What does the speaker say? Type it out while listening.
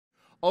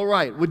All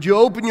right, would you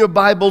open your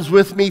Bibles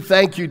with me?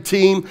 Thank you,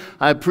 team.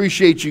 I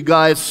appreciate you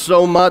guys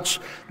so much.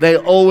 They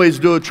always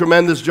do a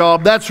tremendous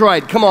job. That's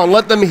right. Come on,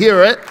 let them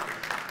hear it.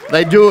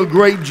 They do a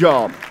great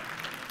job.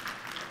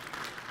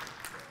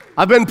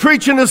 I've been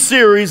preaching a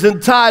series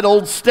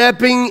entitled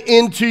Stepping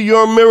into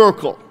Your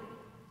Miracle.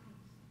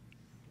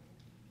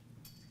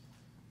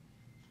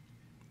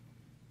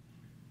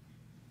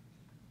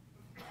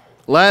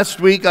 Last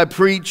week I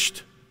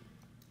preached,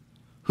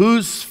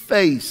 Whose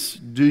Face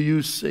Do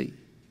You See?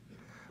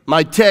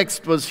 My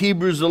text was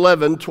Hebrews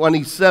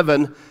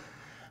 11:27,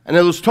 and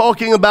it was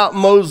talking about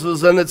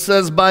Moses, and it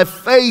says, by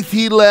faith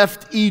he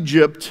left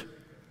Egypt,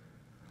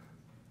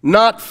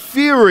 not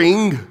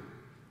fearing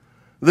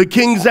the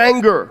king's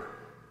anger,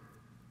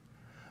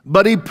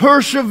 but he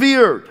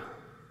persevered.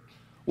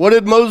 What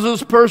did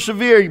Moses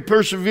persevere? He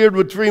persevered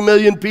with 3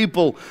 million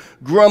people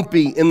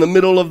grumpy in the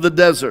middle of the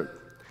desert.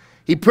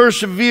 He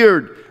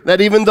persevered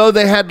that even though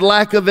they had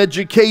lack of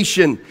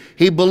education,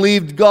 he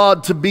believed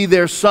God to be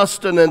their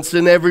sustenance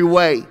in every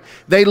way.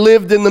 They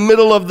lived in the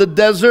middle of the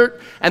desert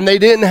and they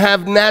didn't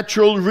have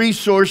natural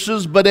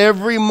resources, but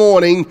every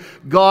morning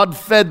God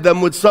fed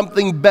them with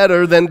something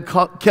better than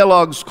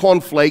Kellogg's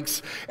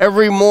cornflakes.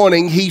 Every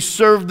morning he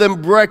served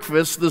them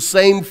breakfast, the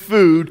same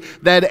food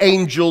that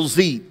angels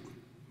eat.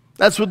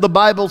 That's what the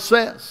Bible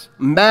says.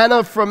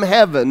 Manna from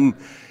heaven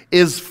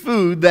is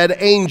food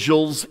that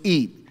angels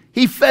eat.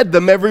 He fed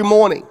them every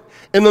morning.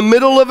 In the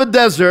middle of a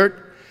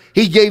desert,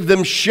 he gave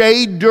them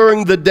shade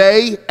during the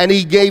day, and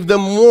he gave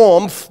them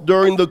warmth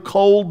during the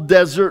cold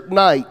desert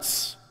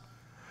nights.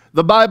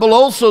 The Bible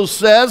also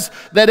says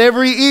that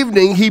every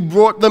evening he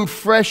brought them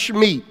fresh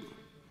meat.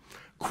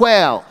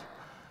 Quail.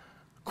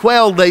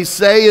 Quail, they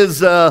say,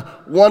 is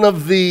one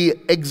of the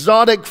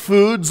exotic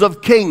foods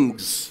of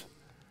kings.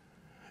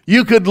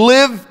 You could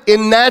live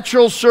in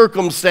natural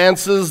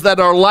circumstances that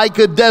are like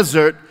a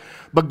desert,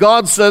 but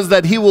God says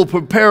that he will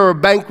prepare a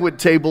banquet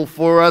table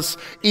for us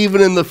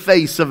even in the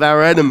face of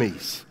our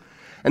enemies.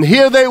 And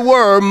here they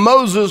were.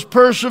 Moses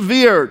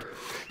persevered.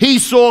 He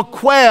saw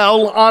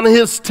quail on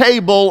his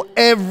table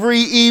every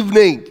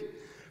evening.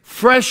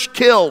 Fresh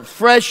kill,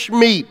 fresh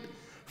meat,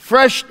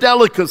 fresh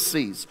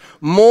delicacies.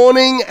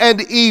 Morning and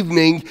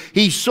evening,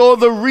 he saw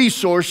the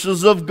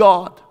resources of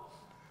God.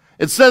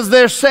 It says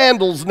their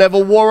sandals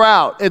never wore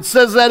out. It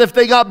says that if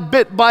they got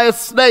bit by a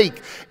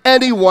snake,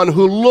 anyone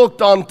who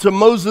looked onto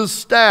Moses'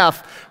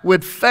 staff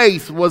with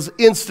faith was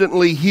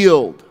instantly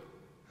healed.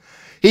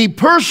 He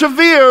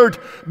persevered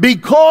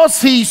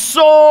because he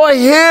saw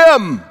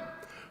him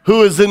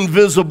who is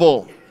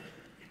invisible.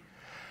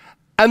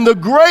 And the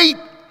great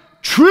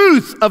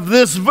truth of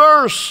this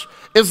verse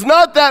is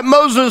not that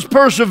Moses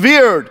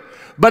persevered,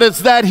 but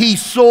it's that he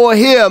saw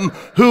him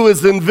who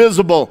is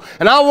invisible.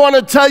 And I want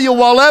to tell you,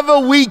 whenever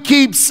we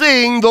keep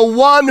seeing the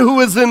one who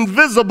is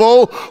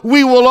invisible,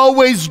 we will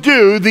always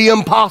do the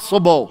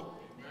impossible.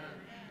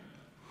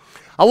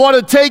 I want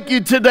to take you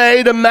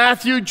today to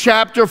Matthew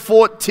chapter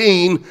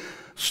 14,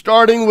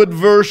 starting with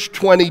verse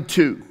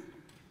 22.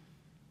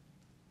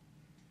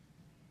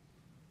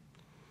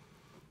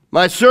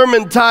 My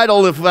sermon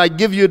title, if I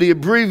give you the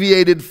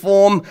abbreviated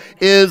form,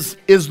 is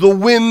the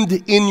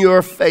wind in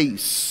your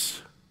face.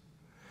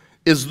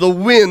 Is the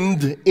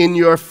wind in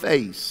your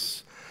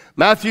face.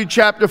 Matthew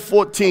chapter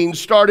 14,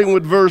 starting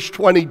with verse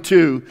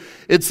 22,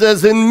 it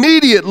says,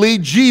 immediately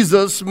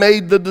Jesus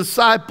made the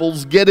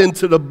disciples get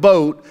into the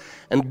boat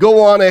and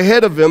go on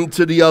ahead of him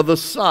to the other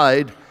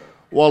side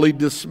while he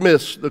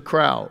dismissed the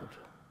crowd.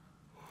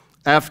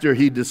 After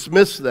he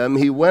dismissed them,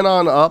 he went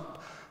on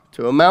up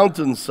to a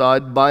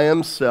mountainside by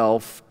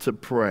himself to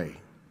pray.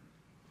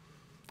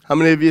 How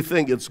many of you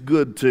think it's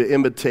good to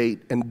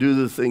imitate and do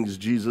the things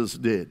Jesus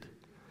did?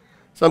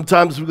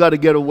 Sometimes we've got to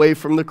get away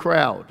from the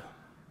crowd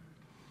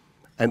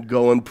and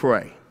go and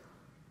pray.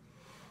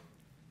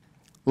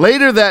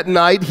 Later that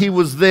night, he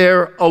was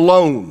there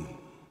alone.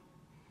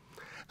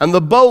 And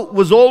the boat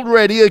was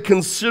already a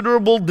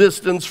considerable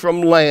distance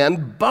from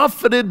land,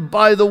 buffeted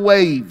by the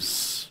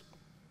waves.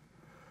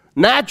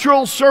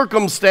 Natural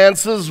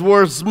circumstances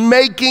were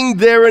making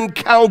their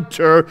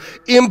encounter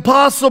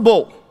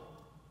impossible.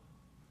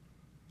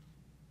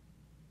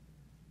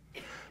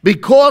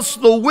 Because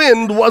the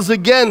wind was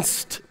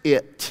against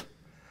it.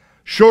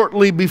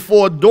 Shortly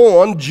before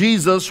dawn,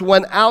 Jesus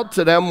went out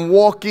to them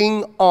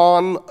walking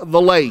on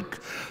the lake.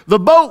 The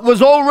boat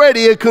was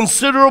already a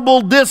considerable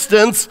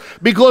distance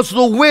because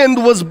the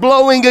wind was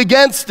blowing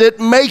against it,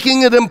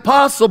 making it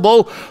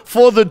impossible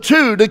for the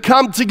two to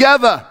come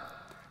together.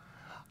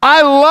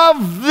 I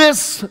love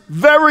this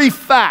very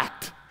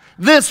fact.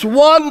 This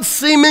one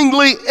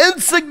seemingly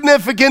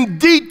insignificant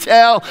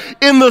detail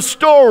in the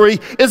story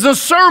is a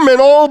sermon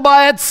all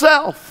by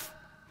itself.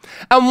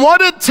 And what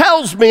it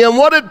tells me and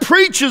what it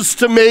preaches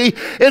to me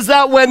is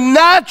that when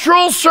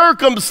natural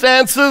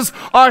circumstances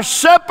are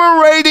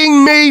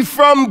separating me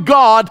from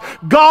God,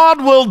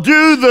 God will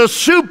do the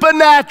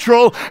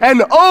supernatural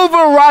and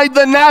override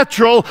the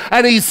natural,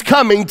 and he's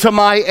coming to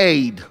my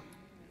aid.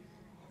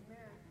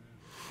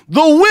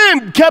 The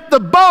wind kept the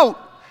boat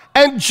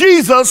and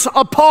Jesus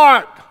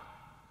apart.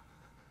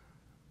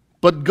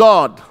 But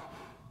God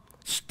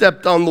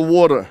stepped on the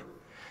water.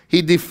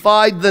 He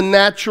defied the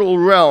natural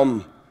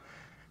realm.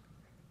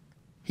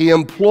 He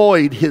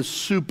employed his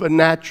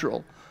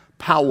supernatural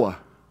power.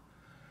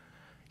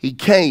 He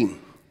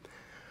came.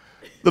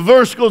 The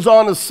verse goes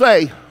on to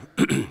say,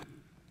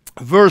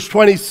 verse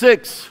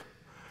 26,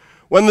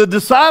 when the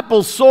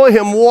disciples saw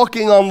him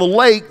walking on the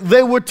lake,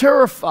 they were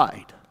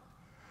terrified.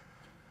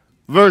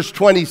 Verse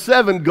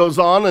 27 goes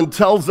on and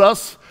tells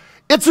us,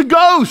 it's a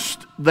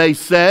ghost, they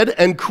said,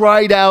 and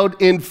cried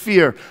out in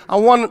fear. I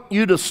want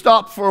you to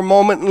stop for a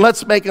moment and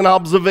let's make an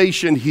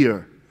observation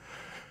here.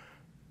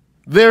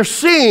 They're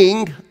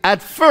seeing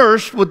at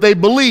first what they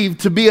believe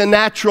to be a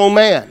natural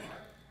man.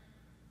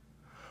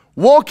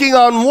 Walking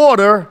on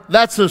water,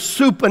 that's a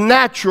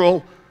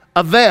supernatural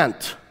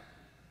event.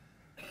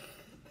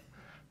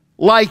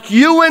 Like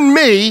you and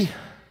me,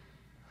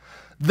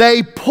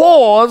 they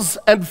pause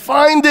and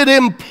find it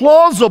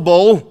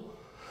implausible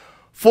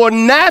for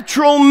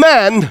natural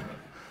men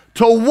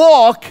to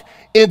walk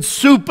in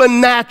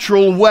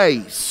supernatural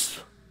ways.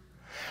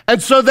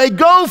 And so they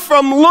go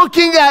from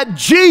looking at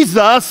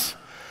Jesus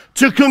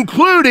to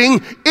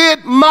concluding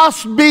it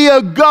must be a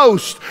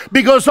ghost,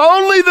 because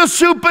only the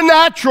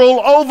supernatural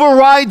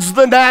overrides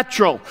the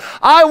natural.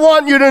 I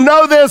want you to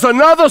know there's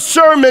another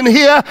sermon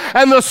here,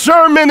 and the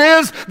sermon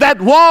is that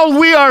while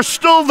we are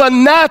still the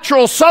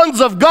natural sons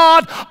of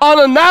God on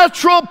a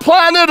natural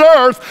planet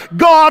Earth,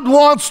 God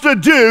wants to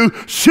do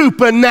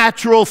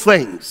supernatural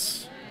things.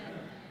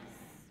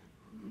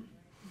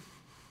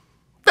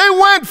 They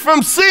went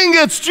from seeing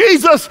it's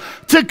Jesus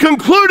to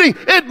concluding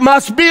it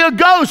must be a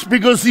ghost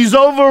because he's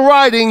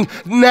overriding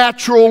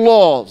natural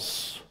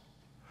laws.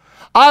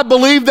 I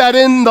believe that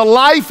in the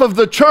life of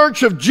the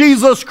Church of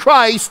Jesus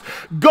Christ,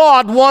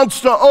 God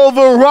wants to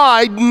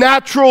override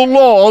natural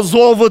laws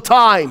all the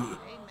time. Amen.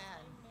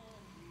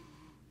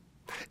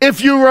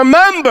 If you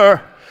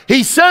remember,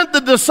 he sent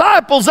the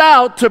disciples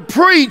out to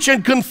preach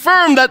and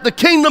confirm that the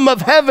kingdom of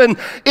heaven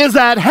is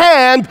at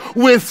hand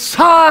with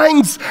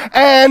signs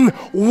and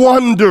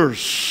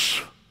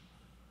wonders.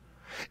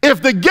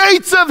 If the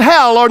gates of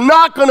hell are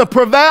not going to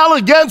prevail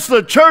against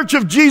the Church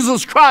of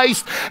Jesus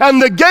Christ,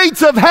 and the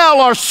gates of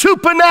hell are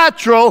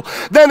supernatural,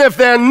 then if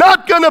they're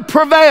not going to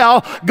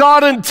prevail,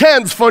 God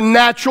intends for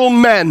natural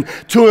men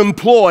to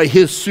employ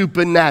his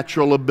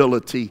supernatural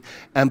ability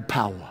and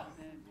power.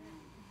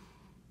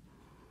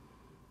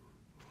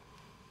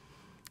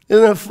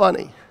 Isn't it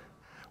funny?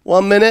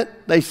 1 minute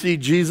they see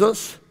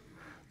Jesus,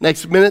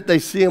 next minute they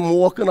see him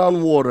walking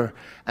on water,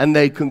 and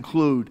they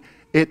conclude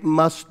it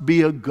must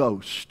be a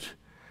ghost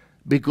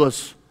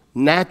because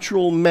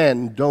natural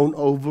men don't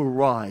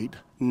override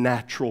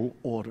natural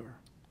order.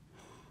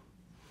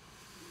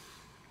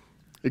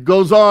 It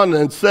goes on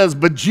and says,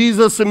 but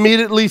Jesus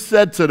immediately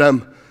said to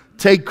them,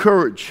 take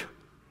courage,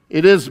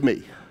 it is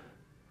me.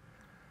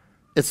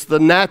 It's the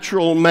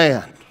natural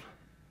man.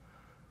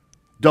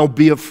 Don't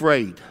be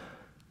afraid.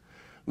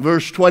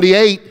 Verse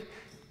 28,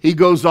 he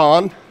goes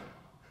on,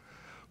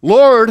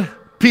 Lord,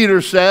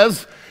 Peter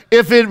says,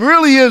 if it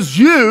really is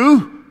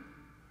you,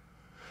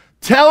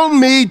 tell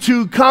me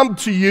to come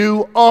to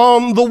you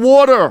on the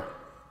water.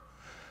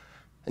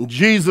 And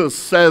Jesus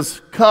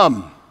says,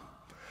 come.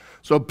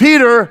 So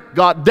Peter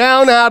got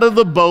down out of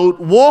the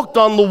boat, walked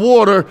on the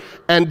water,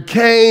 and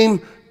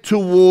came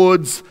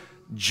towards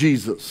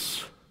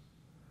Jesus.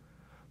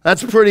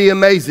 That's pretty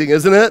amazing,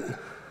 isn't it?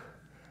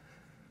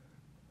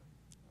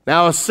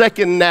 Now, a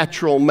second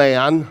natural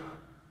man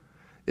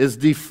is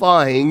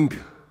defying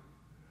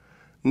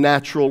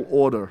natural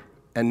order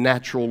and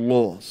natural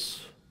laws.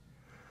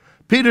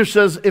 Peter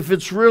says, if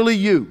it's really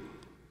you,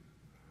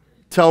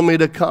 tell me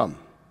to come.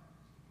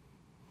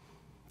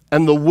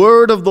 And the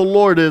word of the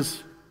Lord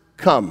is,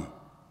 come.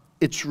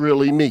 It's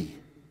really me.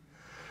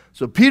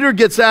 So Peter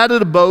gets out of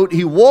the boat,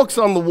 he walks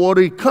on the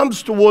water, he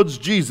comes towards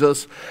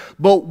Jesus,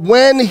 but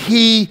when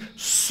he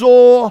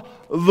saw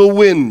the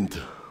wind,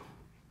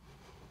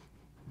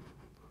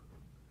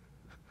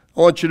 I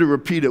want you to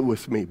repeat it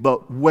with me.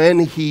 But when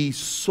he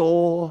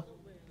saw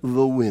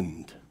the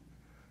wind.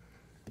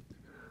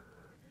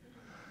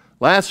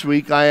 Last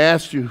week I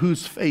asked you,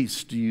 whose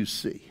face do you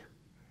see?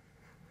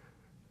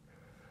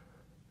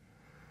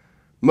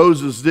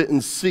 Moses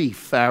didn't see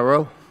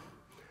Pharaoh.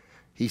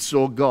 He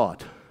saw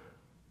God.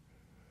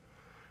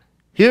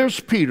 Here's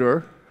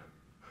Peter.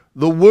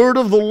 The word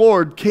of the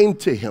Lord came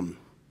to him.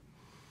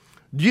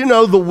 Do you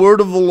know the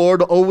word of the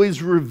Lord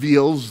always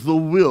reveals the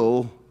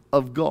will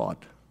of God?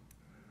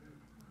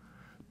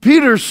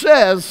 Peter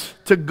says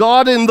to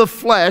God in the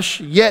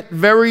flesh, yet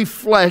very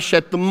flesh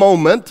at the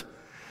moment,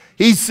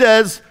 he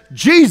says,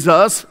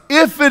 Jesus,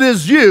 if it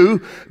is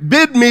you,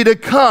 bid me to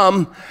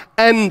come.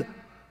 And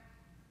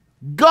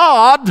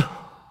God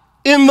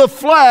in the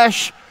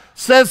flesh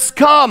says,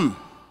 come.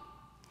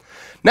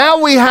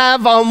 Now we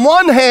have on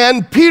one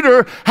hand,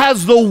 Peter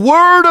has the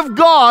word of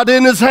God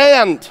in his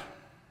hand.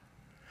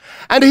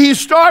 And he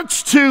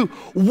starts to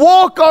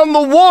walk on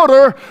the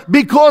water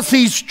because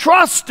he's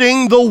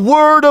trusting the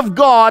word of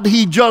God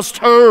he just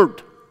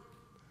heard.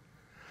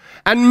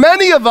 And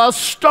many of us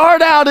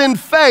start out in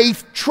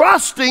faith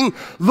trusting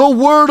the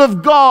Word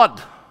of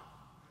God.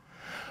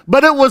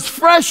 But it was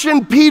fresh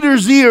in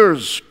Peter's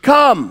ears.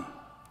 Come.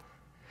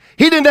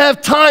 He didn't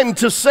have time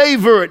to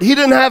savor it. He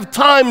didn't have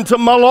time to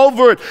mull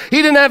over it.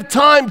 He didn't have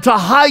time to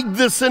hide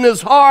this in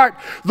his heart.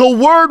 The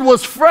Word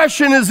was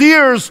fresh in his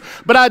ears,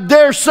 but I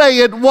dare say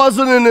it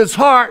wasn't in his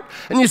heart.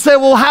 And you say,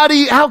 well,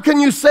 how can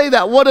you say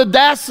that? What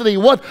audacity?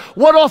 What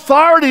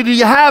authority do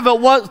you have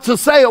to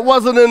say it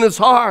wasn't in his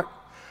heart?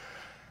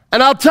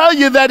 And I'll tell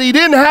you that he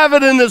didn't have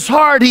it in his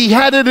heart. He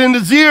had it in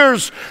his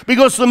ears,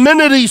 because the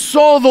minute he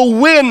saw the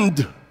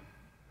wind,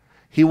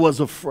 he was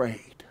afraid.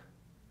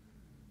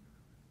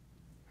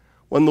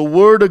 When the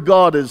Word of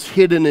God is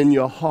hidden in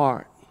your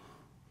heart,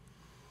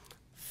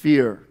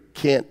 fear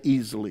can't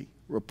easily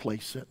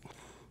replace it.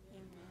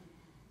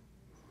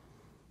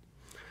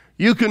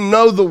 You can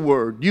know the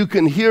Word, you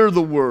can hear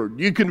the Word,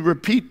 you can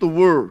repeat the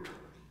Word,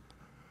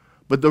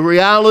 but the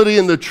reality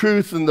and the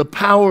truth and the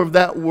power of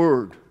that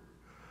Word,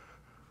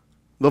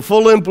 the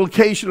full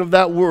implication of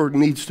that Word,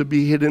 needs to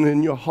be hidden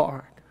in your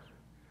heart.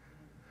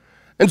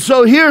 And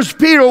so here's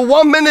Peter.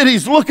 One minute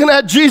he's looking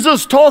at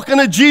Jesus, talking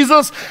to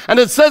Jesus, and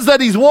it says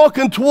that he's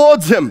walking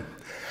towards him.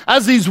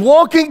 As he's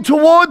walking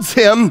towards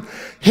him,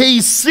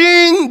 he's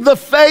seeing the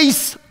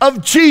face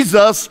of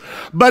Jesus,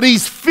 but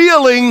he's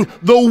feeling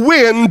the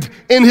wind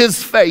in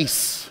his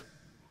face.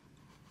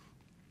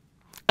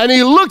 And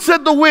he looks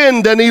at the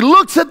wind, and he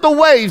looks at the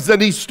waves,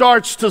 and he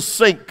starts to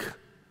sink.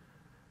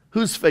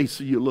 Whose face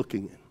are you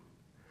looking in?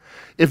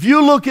 If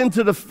you look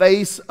into the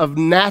face of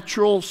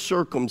natural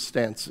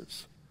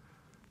circumstances,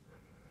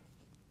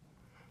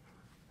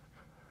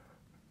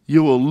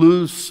 you will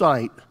lose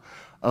sight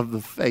of the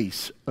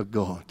face of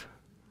God.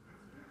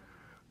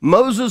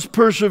 Moses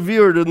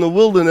persevered in the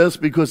wilderness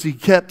because he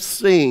kept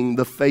seeing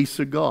the face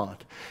of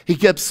God. He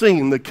kept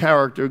seeing the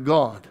character of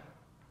God.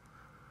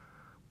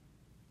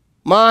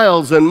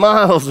 Miles and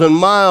miles and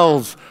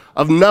miles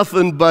of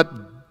nothing but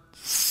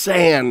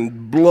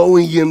sand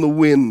blowing in the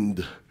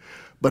wind.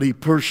 But he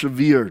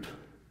persevered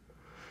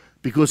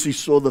because he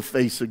saw the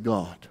face of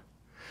God.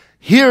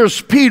 Here's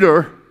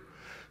Peter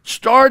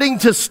starting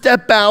to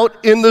step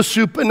out in the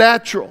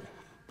supernatural.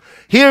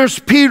 Here's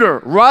Peter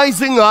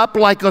rising up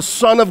like a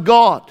son of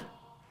God.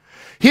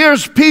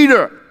 Here's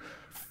Peter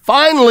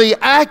finally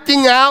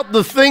acting out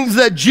the things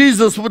that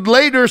Jesus would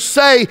later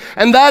say,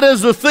 and that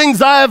is, the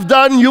things I have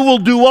done you will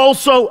do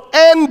also,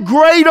 and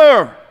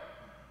greater.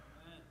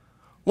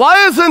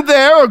 Why isn't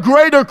there a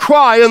greater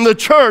cry in the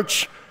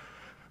church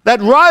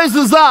that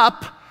rises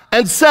up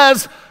and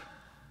says,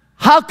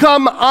 how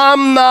come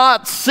I'm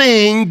not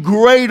seeing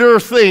greater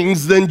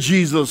things than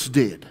Jesus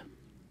did?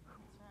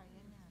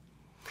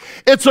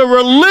 It's a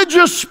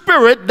religious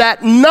spirit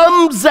that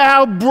numbs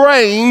our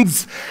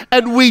brains,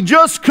 and we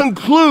just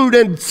conclude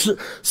and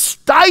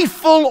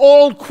stifle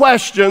all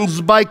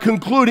questions by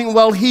concluding,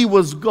 well, he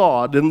was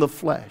God in the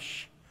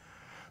flesh.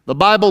 The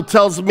Bible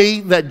tells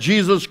me that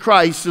Jesus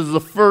Christ is the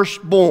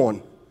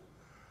firstborn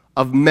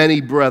of many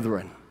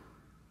brethren.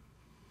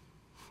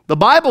 The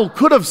Bible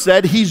could have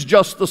said he's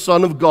just the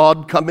Son of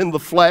God come in the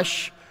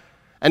flesh,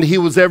 and he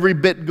was every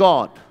bit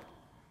God.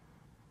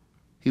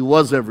 He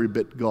was every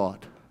bit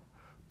God.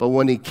 But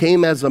when he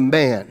came as a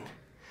man,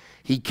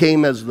 he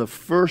came as the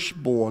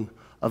firstborn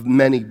of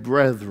many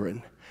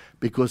brethren,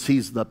 because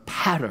he's the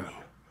pattern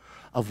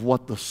of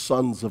what the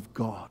sons of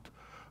God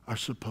are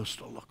supposed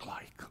to look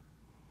like.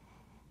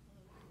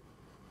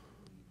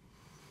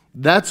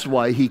 That's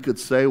why he could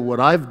say, what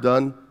I've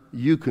done,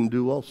 you can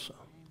do also.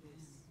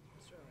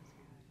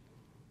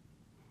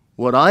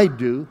 What I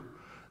do,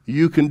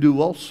 you can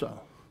do also,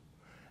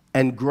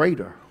 and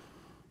greater.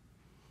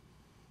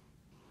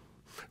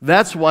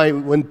 That's why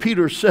when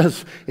Peter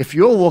says, if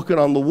you're walking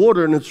on the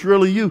water and it's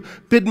really you,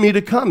 bid me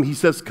to come, he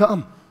says,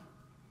 come.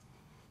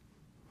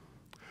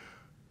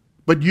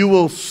 But you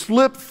will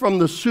slip from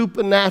the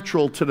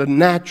supernatural to the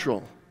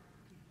natural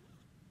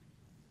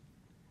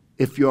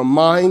if your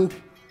mind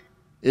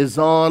is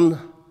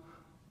on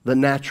the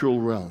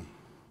natural realm.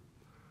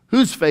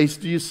 Whose face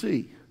do you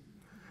see?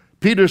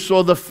 Peter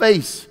saw the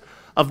face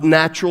of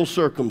natural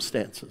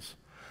circumstances.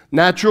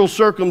 Natural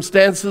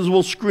circumstances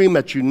will scream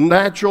at you.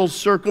 Natural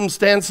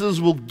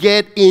circumstances will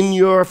get in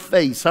your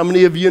face. How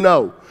many of you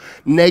know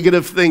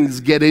negative things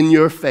get in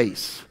your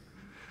face?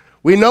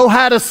 We know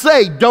how to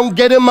say, don't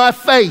get in my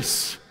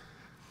face.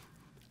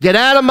 Get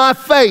out of my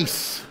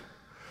face.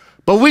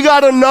 But we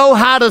got to know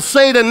how to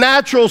say to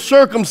natural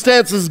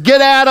circumstances,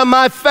 get out of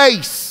my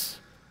face.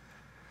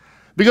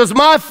 Because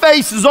my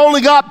face has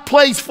only got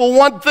place for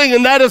one thing,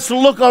 and that is to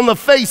look on the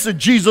face of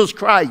Jesus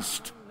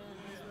Christ.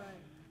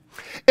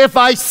 If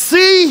I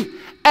see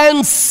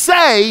and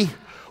say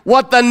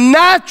what the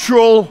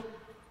natural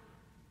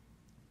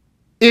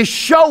is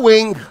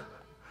showing,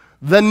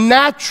 the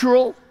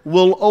natural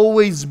will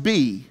always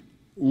be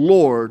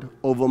Lord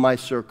over my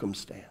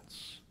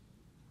circumstance.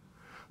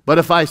 But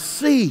if I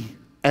see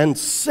and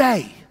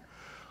say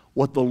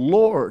what the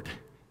Lord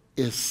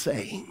is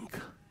saying,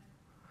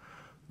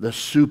 the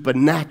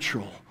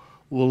supernatural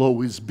will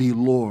always be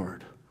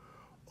Lord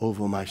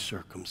over my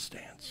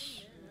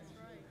circumstance.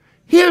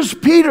 Here's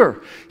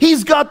Peter.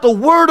 He's got the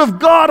Word of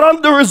God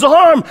under his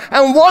arm,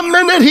 and 1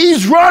 minute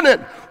he's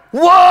running.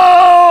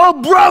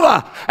 Whoa,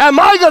 brother, am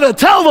I going to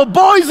tell the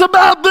boys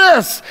about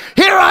this?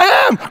 Here I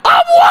am.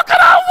 I'm walking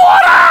on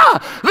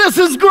water. This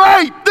is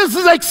great. This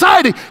is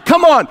exciting.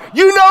 Come on.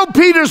 You know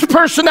Peter's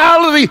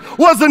personality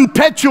was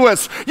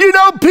impetuous. You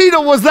know Peter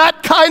was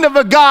that kind of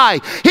a guy.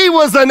 He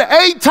was an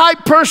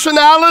A-type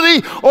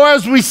personality, or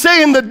as we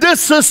say in the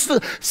DIS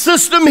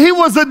system, he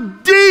was a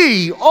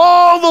D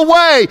all the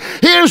way.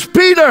 Here's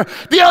Peter.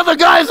 The other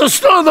guys are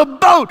still in the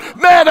boat.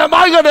 Man, am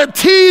I going to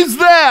tease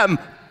them?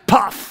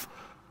 Puff.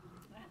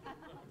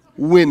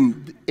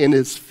 Wind in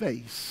his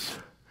face.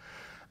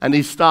 And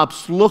he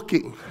stops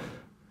looking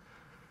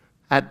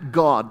at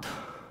God.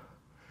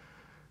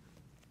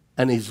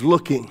 And he's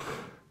looking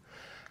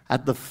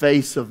at the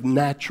face of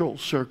natural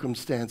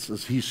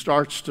circumstances. He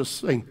starts to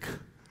sink.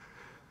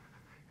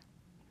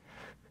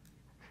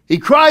 He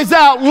cries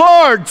out,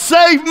 Lord,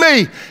 save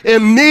me.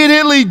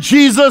 Immediately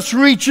Jesus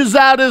reaches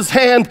out his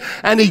hand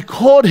and he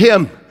caught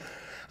him.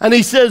 And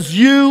he says,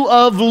 you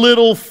of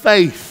little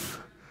faith,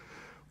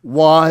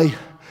 why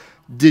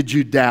did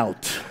you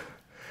doubt?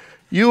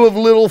 You of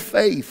little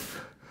faith,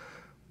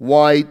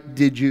 why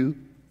did you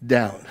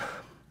doubt?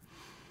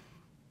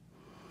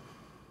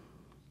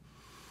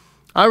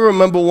 I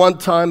remember one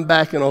time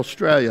back in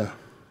Australia,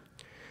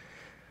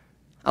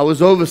 I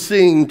was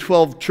overseeing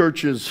 12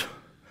 churches,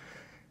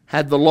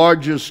 had the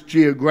largest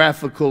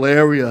geographical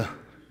area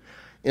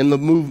in the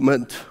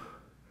movement,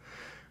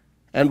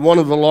 and one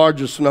of the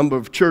largest number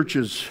of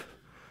churches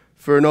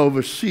for an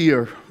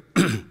overseer.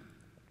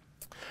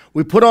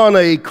 We put on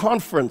a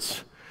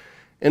conference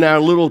in our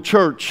little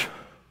church.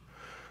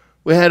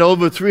 We had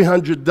over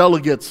 300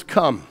 delegates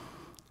come.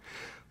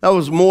 That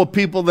was more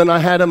people than I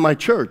had in my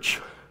church.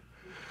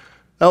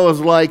 That was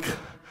like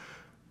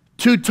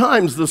 2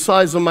 times the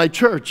size of my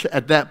church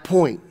at that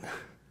point.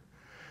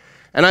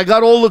 And I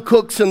got all the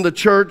cooks in the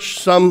church,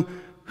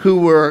 some who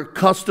were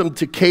accustomed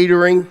to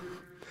catering.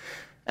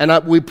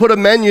 And we put a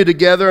menu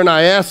together and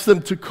I asked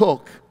them to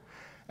cook.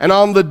 And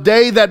on the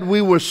day that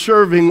we were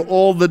serving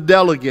all the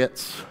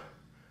delegates,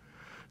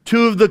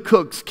 2 of the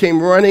cooks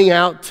came running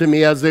out to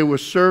me as they were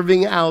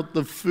serving out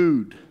the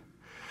food.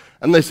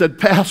 And they said,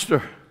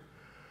 Pastor,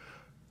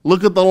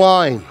 look at the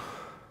line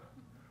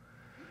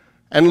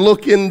and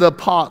look in the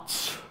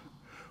pots.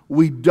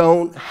 We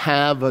don't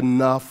have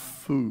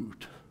enough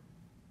food.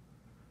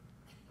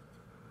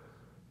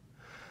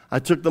 I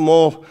took them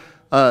all,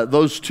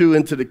 those 2,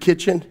 into the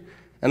kitchen,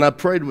 and I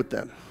prayed with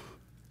them.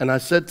 And I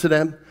said to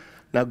them,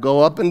 now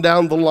go up and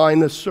down the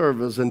line of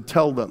servers and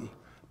tell them,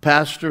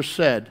 Pastor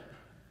said,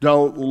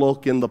 don't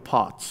look in the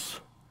pots.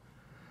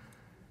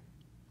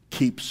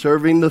 Keep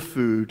serving the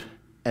food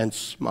and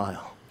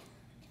smile.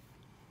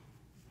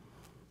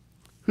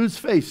 Whose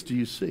face do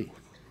you see?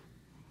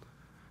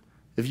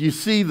 If you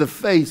see the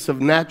face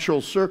of natural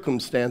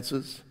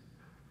circumstances,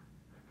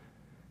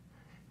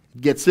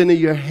 it gets into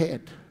your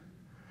head.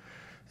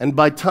 And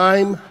by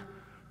time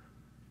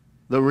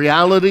the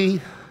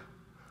reality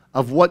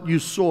of what you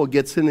saw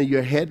gets into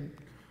your head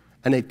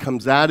and it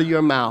comes out of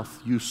your mouth,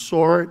 you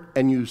saw it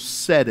and you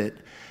said it,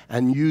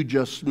 and you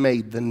just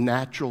made the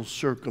natural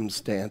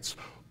circumstance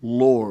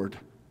Lord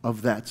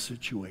of that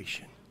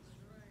situation.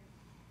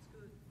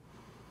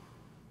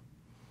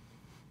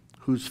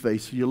 Whose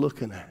face are you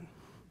looking at?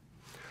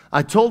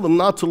 I told them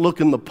not to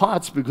look in the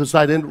pots because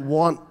I didn't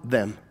want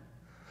them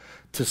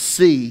to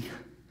see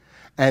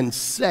and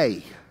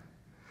say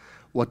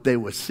what they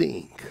were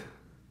seeing.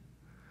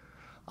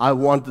 I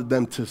wanted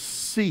them to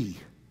see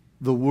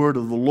the word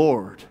of the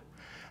Lord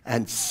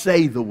and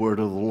say the word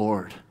of the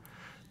Lord,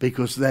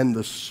 because then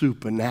the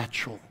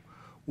supernatural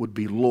would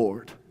be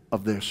Lord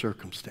of their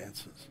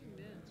circumstances.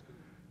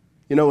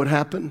 You know what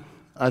happened?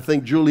 I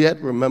think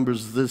Juliet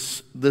remembers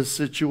this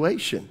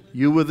situation.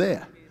 You were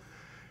there.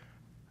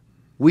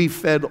 We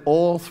fed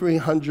all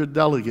 300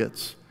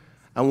 delegates,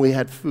 and we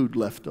had food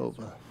left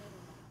over.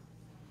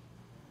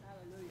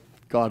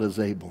 God is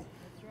able.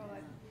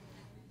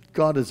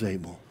 God is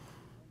able.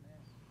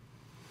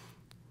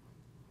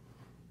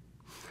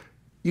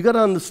 You got to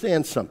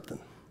understand something.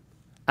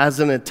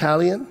 As an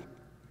Italian,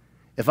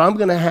 if I'm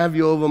going to have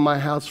you over my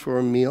house for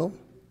a meal,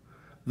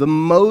 the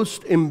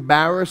most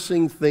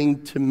embarrassing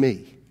thing to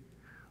me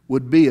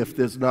would be if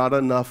there's not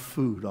enough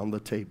food on the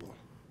table.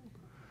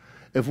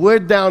 If we're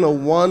down to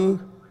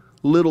one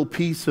little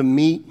piece of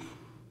meat,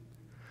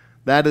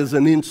 that is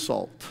an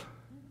insult.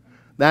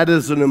 That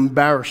is an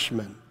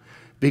embarrassment,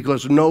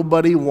 because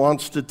nobody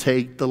wants to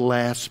take the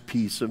last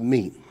piece of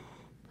meat.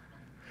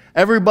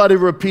 Everybody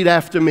repeat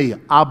after me,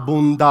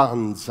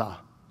 abbondanza.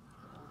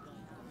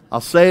 I'll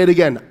say it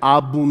again,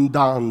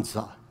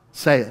 abbondanza.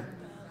 Say it.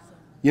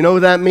 You know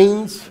what that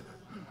means?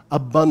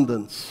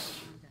 Abundance.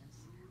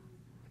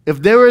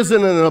 If there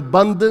isn't an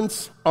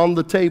abundance on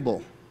the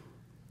table,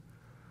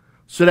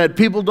 so that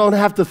people don't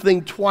have to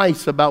think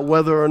twice about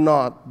whether or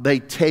not they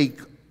take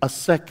a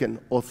second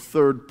or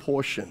third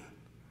portion,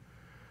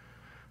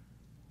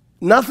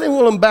 Nothing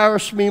will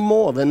embarrass me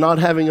more than not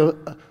having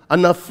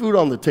enough food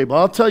on the table.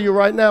 I'll tell you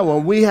right now,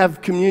 when we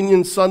have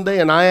Communion Sunday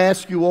and I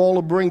ask you all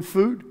to bring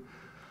food,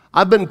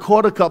 I've been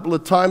caught a couple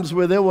of times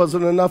where there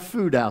wasn't enough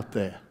food out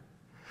there.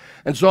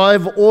 And so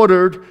I've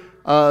ordered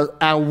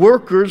our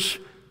workers,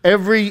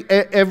 every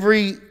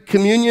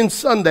Communion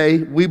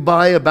Sunday, we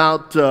buy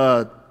about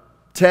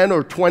 10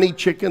 or 20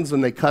 chickens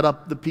and they cut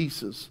up the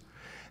pieces.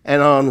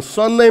 And on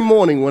Sunday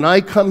morning, when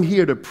I come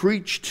here to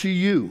preach to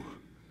you,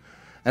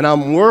 and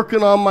I'm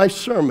working on my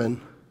sermon,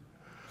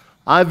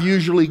 I've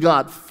usually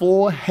got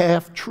 4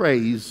 half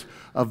trays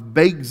of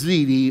baked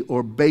ziti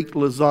or baked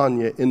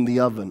lasagna in the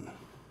oven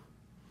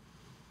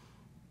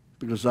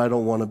because I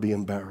don't want to be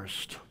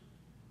embarrassed.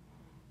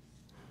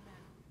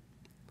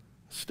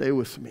 Stay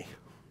with me.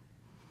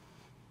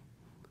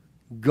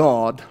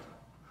 God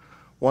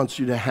wants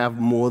you to have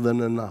more than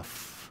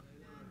enough.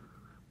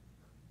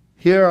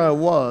 Here I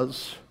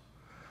was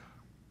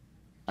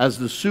as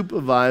the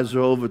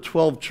supervisor over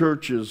 12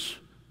 churches,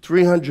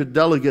 300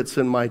 delegates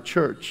in my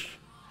church.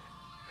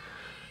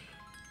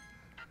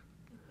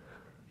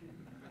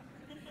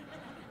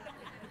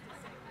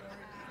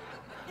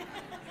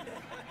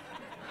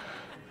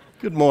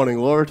 Good morning,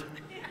 Lord.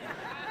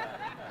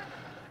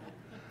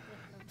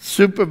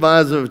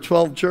 Supervisor of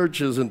 12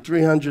 churches and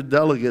 300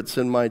 delegates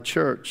in my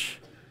church.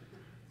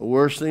 The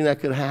worst thing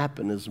that could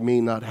happen is me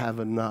not have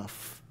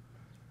enough.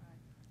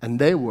 And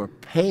they were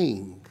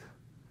paying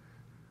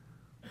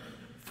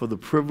for the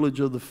privilege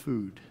of the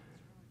food.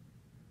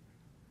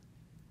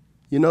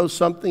 You know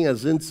something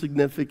as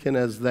insignificant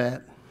as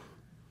that?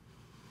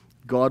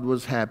 God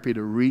was happy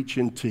to reach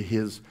into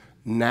his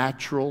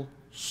natural,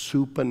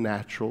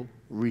 supernatural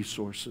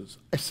resources.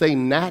 I say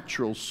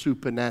natural,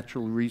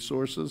 supernatural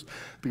resources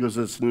because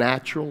it's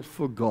natural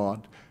for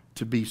God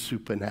to be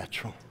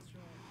supernatural.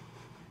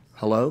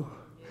 Hello?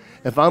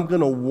 If I'm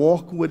going to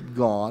walk with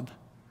God,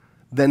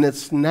 then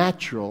it's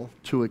natural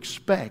to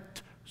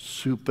expect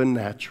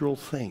supernatural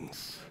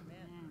things.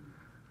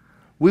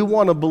 We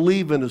want to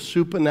believe in a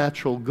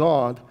supernatural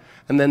God,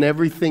 and then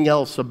everything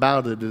else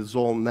about it is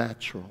all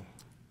natural.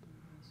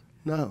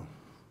 No.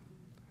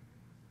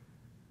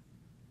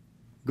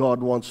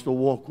 God wants to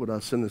walk with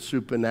us in a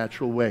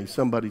supernatural way.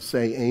 Somebody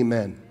say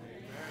amen.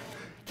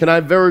 Can I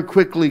very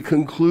quickly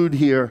conclude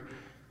here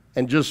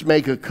and just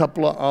make a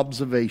couple of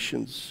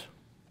observations?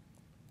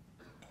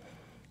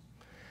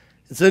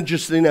 It's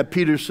interesting that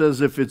Peter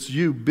says, if it's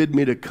you, bid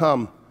me to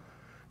come.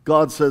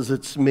 God says,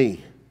 it's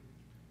me.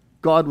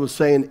 God was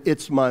saying,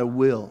 it's my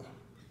will.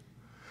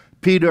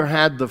 Peter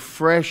had the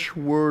fresh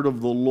word of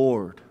the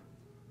Lord.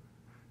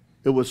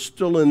 It was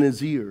still in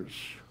his ears,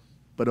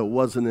 but it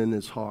wasn't in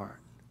his heart.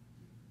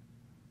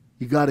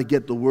 You got to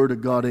get the word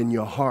of God in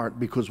your heart,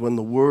 because when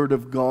the word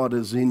of God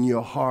is in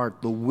your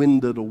heart, the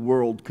wind of the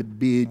world could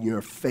be in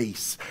your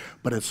face,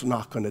 but it's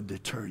not going to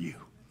deter you.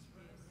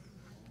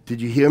 Did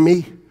you hear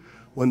me?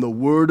 When the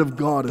word of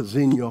God is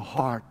in your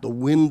heart, the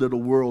wind of the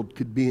world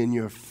could be in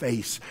your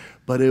face,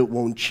 but it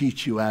won't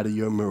cheat you out of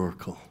your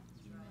miracle.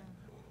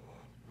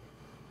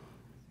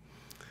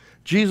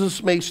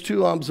 Jesus makes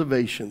 2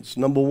 observations.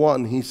 Number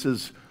 1, he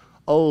says,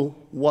 oh,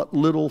 what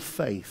little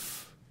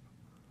faith.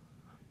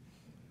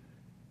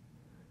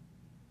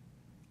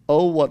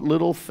 Oh, what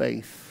little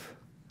faith.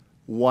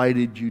 Why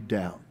did you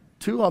doubt?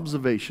 2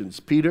 observations.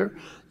 Peter,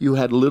 you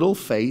had little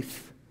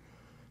faith.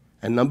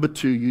 And number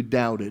 2, you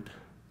doubted.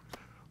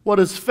 What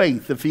is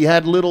faith? If he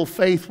had little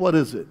faith, what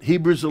is it?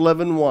 Hebrews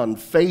 11:1.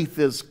 Faith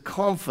is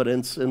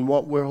confidence in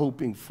what we're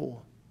hoping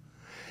for.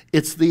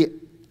 It's the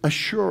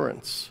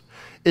assurance.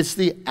 It's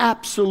the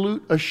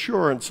absolute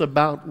assurance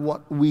about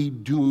what we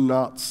do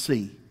not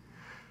see.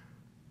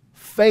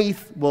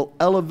 Faith will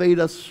elevate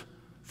us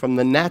from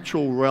the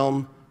natural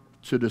realm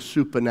to the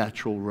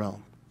supernatural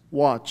realm.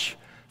 Watch.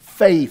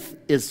 Faith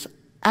is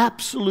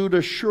absolute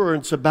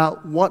assurance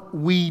about what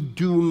we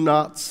do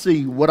not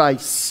see. What I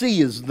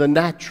see is the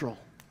natural.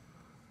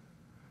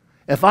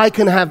 If I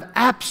can have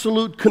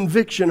absolute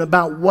conviction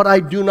about what I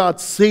do not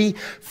see,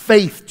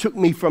 faith took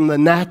me from the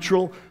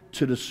natural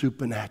to the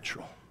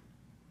supernatural.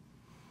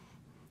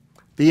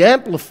 The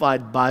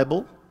Amplified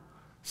Bible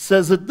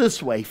says it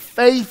this way: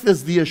 faith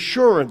is the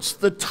assurance,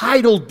 the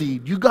title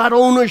deed. You got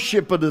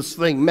ownership of this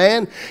thing,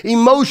 man.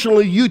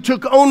 Emotionally, you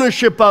took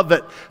ownership of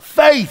it.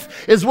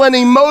 Faith is when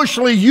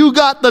emotionally you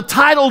got the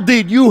title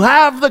deed. You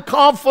have the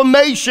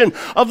confirmation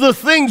of the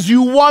things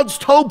you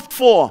once hoped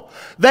for.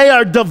 They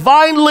are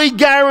divinely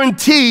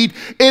guaranteed.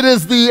 It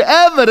is the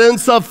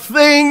evidence of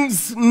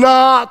things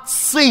not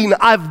seen.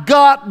 I've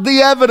got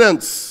the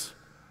evidence.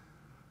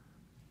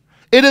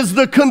 It is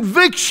the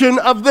conviction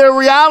of their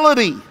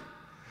reality.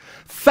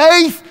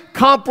 Faith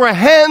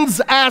comprehends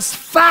as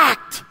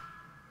fact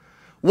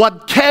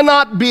what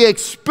cannot be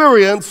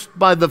experienced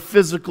by the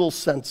physical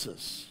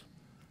senses.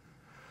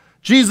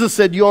 Jesus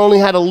said you only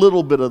had a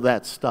little bit of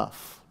that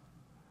stuff.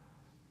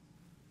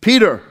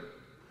 Peter,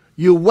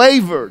 you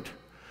wavered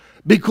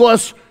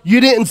because you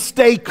didn't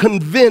stay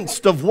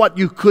convinced of what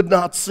you could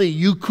not see.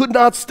 You could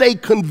not stay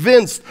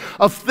convinced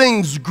of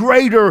things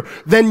greater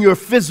than your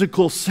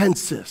physical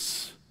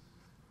senses.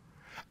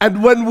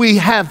 And when we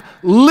have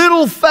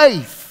little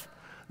faith,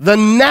 the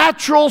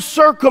natural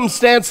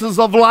circumstances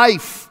of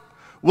life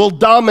will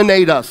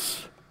dominate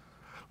us.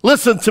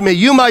 Listen to me.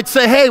 You might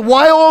say, hey,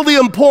 why all the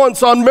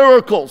importance on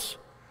miracles?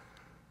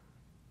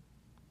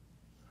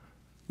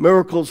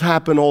 Miracles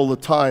happen all the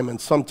time, and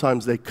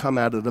sometimes they come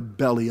out of the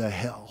belly of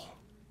hell.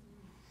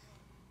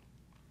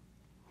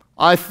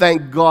 I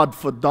thank God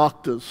for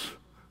doctors.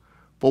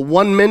 For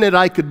 1 minute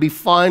I could be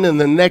fine, and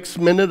the next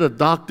minute a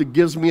doctor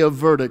gives me a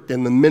verdict,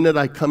 and the minute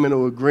I come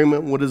into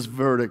agreement with his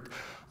verdict,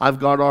 I've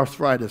got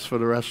arthritis for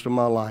the rest of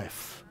my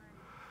life.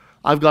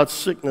 I've got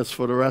sickness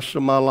for the rest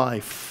of my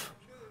life.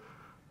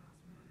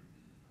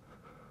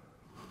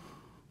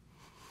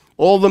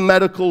 All the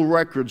medical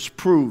records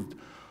proved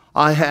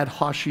I had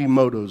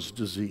Hashimoto's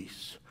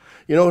disease.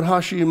 You know what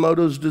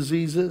Hashimoto's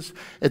disease is?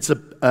 It's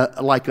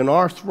like an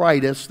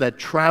arthritis that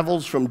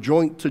travels from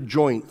joint to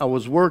joint. I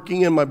was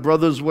working in my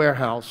brother's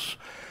warehouse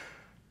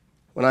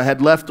when I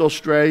had left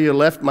Australia,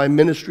 left my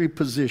ministry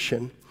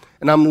position,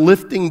 and I'm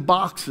lifting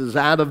boxes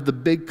out of the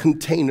big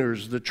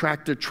containers, the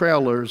tractor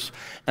trailers,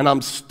 and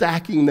I'm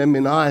stacking them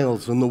in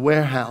aisles in the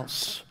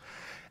warehouse.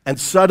 And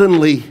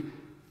suddenly,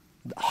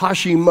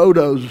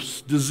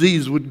 Hashimoto's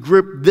disease would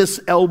grip this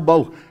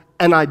elbow,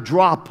 and I'd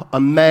drop a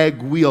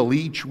mag wheel.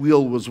 Each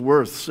wheel was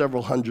worth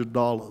several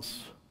 $100s.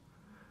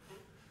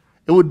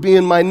 It would be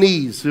in my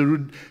knees. It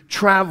would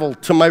travel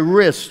to my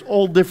wrist,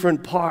 all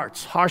different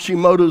parts,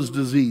 Hashimoto's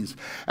disease.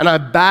 And I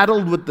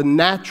battled with the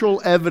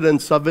natural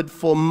evidence of it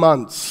for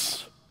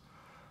months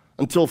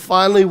until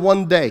finally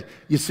one day,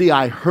 you see,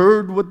 I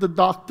heard what the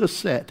doctor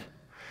said,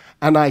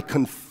 and I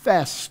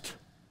confessed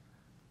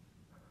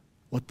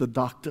what the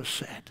doctor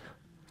said.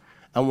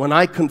 And when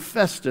I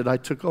confessed it, I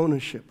took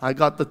ownership. I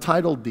got the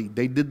title deed.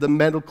 They did the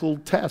medical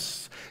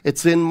tests.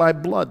 It's in my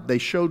blood. They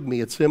showed me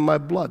it's in my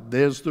blood.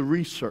 There's the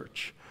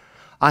research.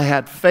 I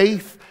had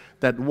faith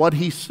that what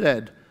he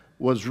said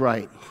was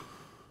right.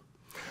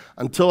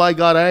 Until I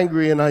got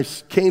angry and I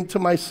came to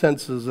my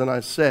senses and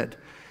I said,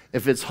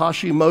 if it's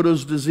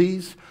Hashimoto's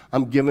disease,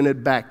 I'm giving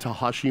it back to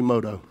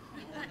Hashimoto.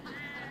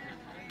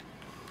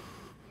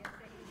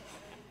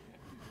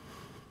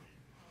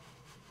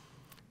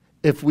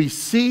 If we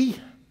see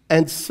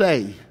and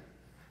say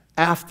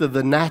after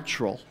the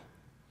natural,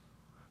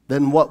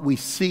 then what we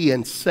see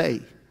and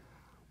say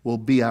will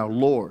be our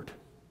Lord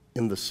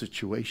in the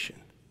situation.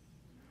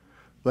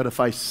 But if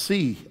I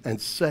see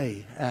and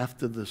say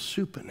after the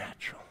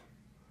supernatural,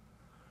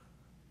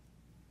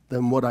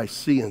 then what I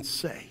see and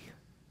say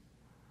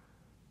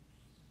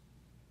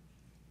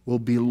will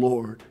be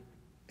Lord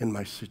in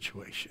my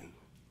situation.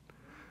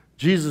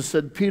 Jesus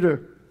said,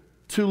 Peter,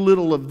 too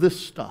little of this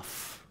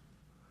stuff.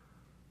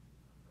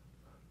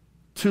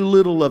 Too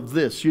little of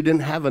this. You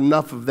didn't have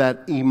enough of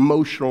that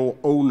emotional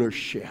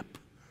ownership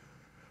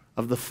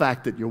of the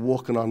fact that you're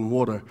walking on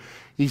water.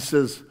 He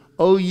says,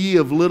 O ye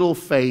of little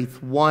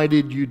faith, why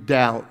did you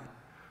doubt?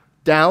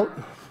 Doubt?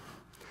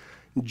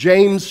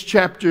 James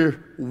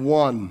chapter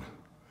 1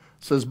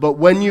 says, but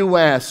when you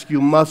ask,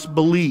 you must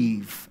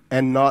believe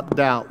and not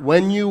doubt.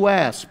 When you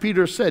ask,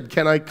 Peter said,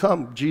 can I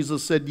come?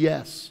 Jesus said,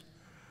 yes.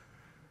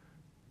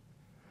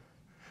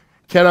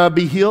 Can I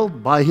be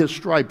healed? By his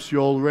stripes,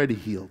 you're already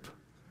healed.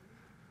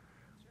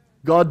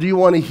 God, do you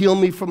want to heal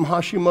me from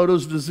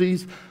Hashimoto's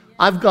disease?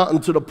 I've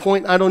gotten to the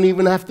point I don't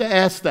even have to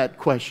ask that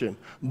question.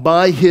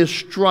 By his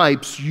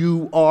stripes,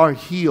 you are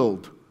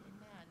healed.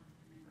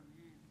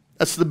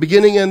 That's the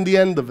beginning and the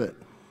end of it.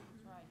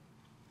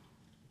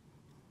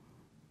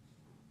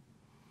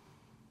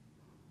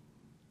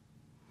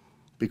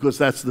 Because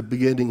that's the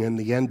beginning and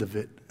the end of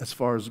it as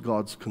far as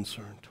God's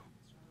concerned.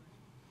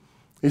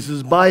 He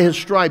says, by his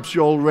stripes,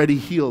 you're already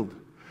healed.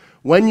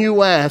 When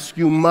you ask,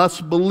 you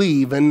must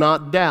believe and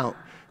not doubt.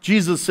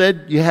 Jesus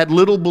said you had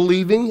little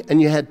believing and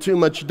you had too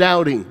much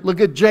doubting. Look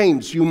at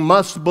James. You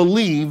must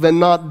believe and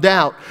not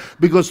doubt,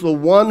 because the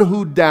one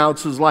who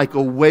doubts is like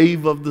a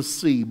wave of the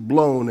sea,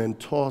 blown and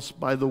tossed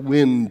by the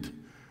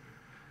wind,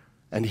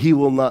 and he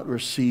will not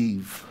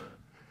receive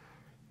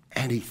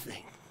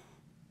anything.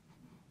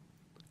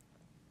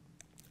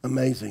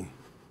 Amazing.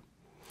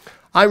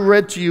 I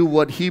read to you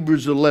what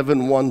Hebrews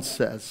 11:1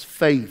 says.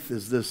 Faith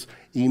is this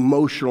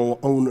emotional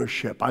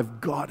ownership.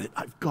 I've got it.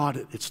 I've got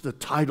it. It's the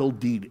title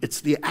deed.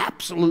 It's the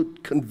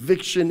absolute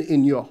conviction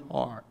in your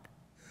heart.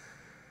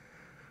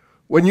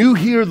 When you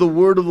hear the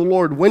word of the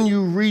Lord, when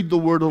you read the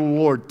word of the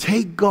Lord,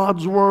 take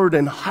God's word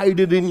and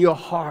hide it in your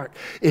heart.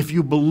 If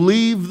you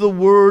believe the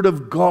word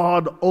of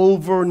God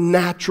over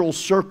natural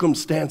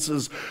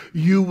circumstances,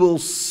 you will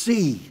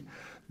see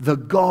the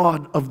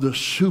God of the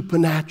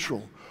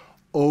supernatural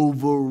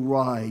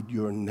override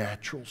your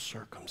natural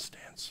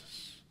circumstances.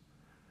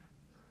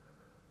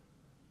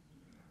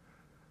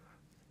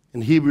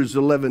 In Hebrews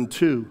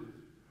 11:2,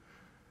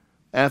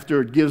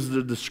 after it gives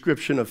the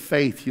description of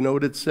faith, you know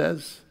what it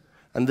says?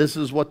 And this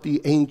is what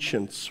the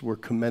ancients were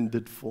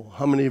commended for.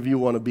 How many of you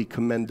want to be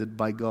commended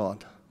by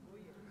God?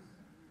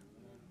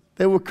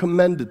 They were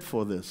commended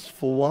for this.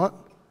 For what?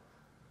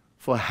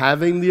 For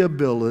having the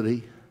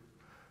ability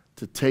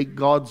to take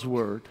God's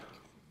word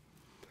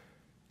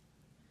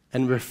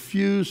and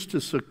refuse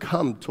to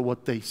succumb to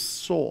what they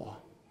saw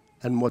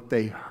and what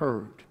they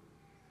heard,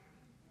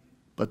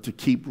 but to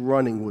keep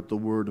running with the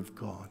Word of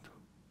God.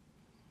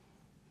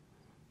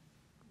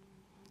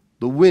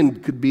 The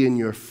wind could be in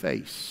your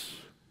face,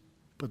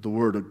 but the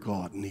Word of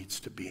God needs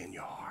to be in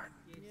your heart.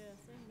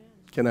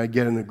 Can I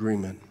get an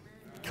agreement?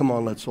 Come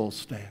on, let's all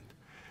stand.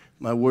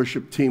 My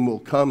worship team will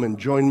come and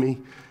join me.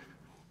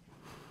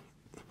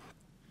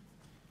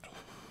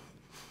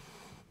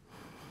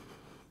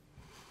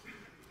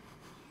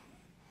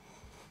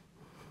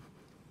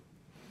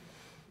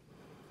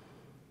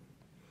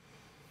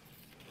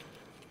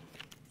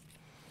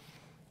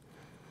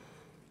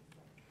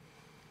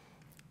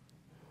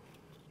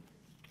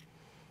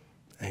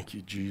 Thank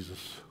you,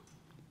 Jesus.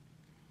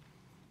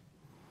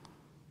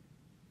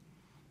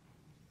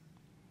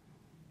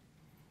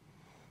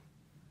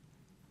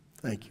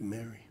 Thank you,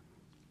 Mary.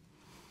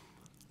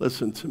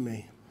 Listen to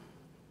me.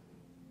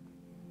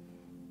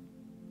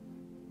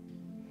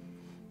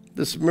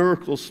 This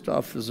miracle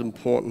stuff is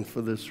important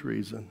for this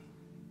reason.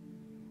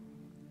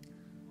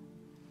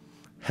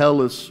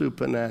 Hell is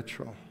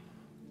supernatural.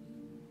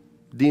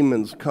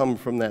 Demons come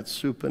from that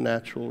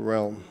supernatural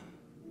realm.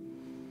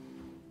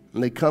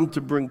 And they come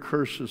to bring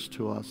curses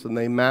to us, and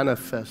they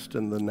manifest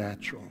in the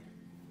natural.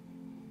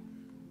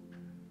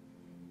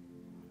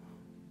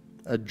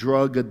 A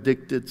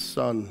drug-addicted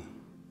son.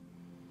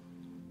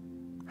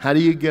 How do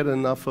you get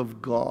enough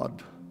of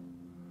God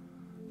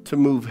to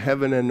move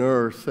heaven and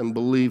earth and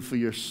believe for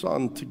your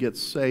son to get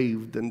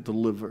saved and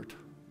delivered?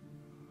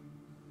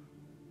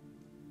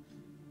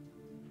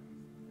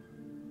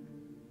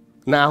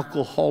 An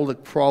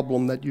alcoholic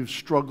problem that you've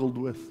struggled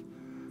with.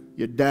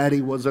 Your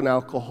daddy was an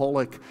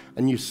alcoholic,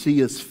 and you see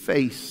his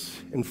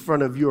face in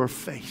front of your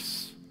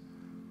face.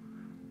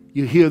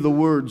 You hear the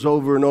words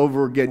over and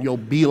over again, you'll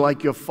be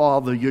like your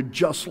father, you're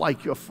just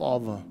like your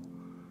father.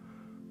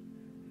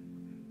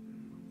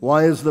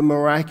 Why is the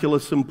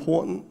miraculous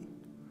important?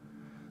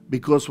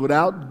 Because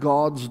without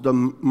God's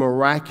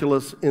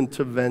miraculous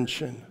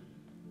intervention,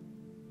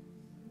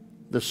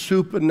 the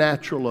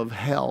supernatural of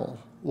hell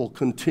will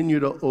continue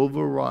to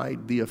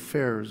override the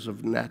affairs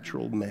of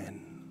natural men.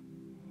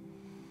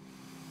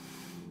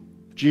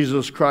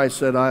 Jesus Christ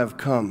said, I have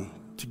come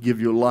to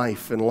give you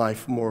life and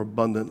life more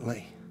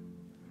abundantly.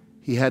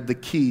 He had the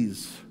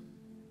keys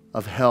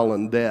of hell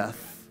and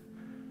death.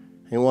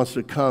 He wants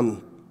to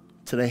come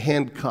to the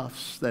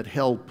handcuffs that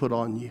hell put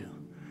on you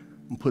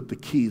and put the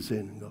keys in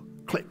and go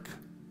click,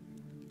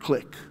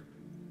 click,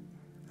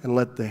 and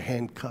let the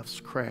handcuffs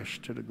crash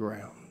to the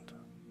ground.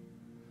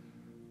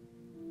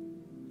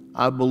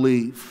 I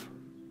believe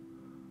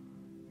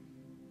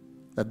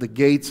that the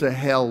gates of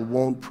hell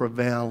won't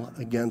prevail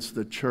against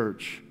the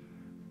church.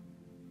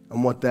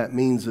 And what that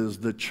means is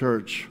the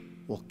church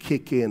will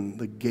kick in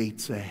the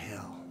gates of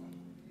hell.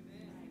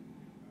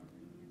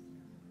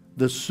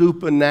 The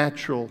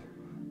supernatural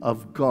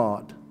of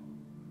God,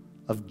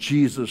 of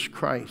Jesus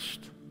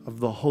Christ, of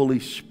the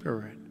Holy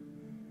Spirit,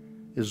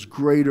 is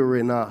greater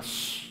in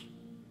us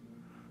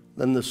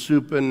than the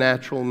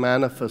supernatural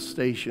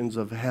manifestations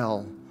of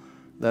hell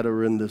that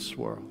are in this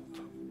world.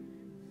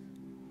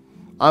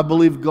 I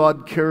believe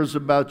God cares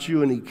about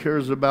you, and He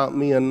cares about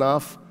me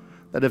enough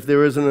that if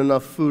there isn't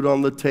enough food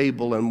on the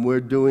table and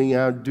we're doing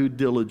our due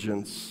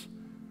diligence,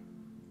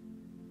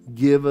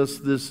 give us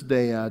this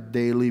day our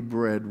daily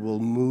bread, will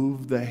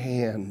move the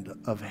hand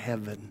of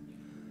heaven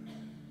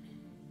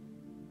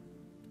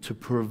to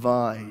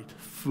provide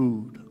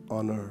food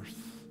on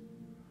earth.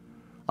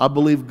 I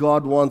believe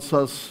God wants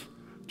us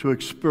to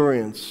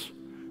experience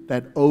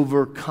that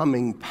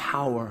overcoming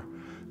power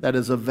that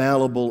is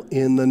available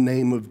in the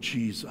name of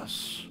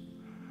Jesus.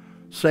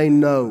 Say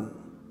no.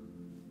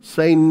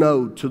 Say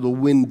no to the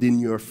wind in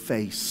your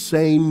face.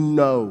 Say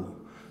no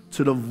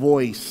to the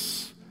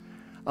voice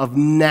of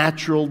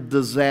natural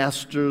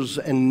disasters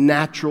and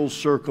natural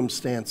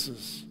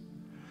circumstances.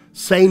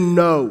 Say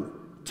no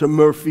to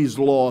Murphy's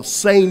Law.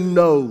 Say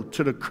no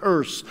to the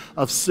curse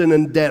of sin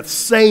and death.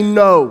 Say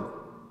no.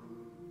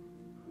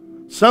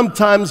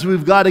 Sometimes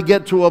we've got to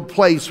get to a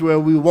place where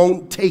we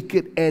won't take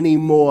it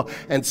anymore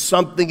and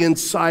something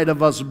inside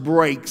of us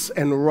breaks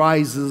and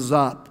rises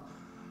up.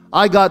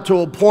 I got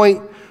to a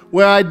point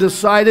where I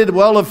decided,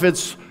 well, if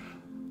it's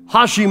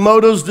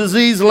Hashimoto's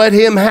disease, let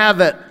him have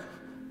it.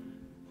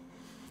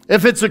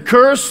 If it's a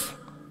curse,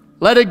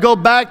 let it go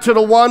back to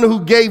the one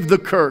who gave the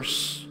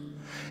curse.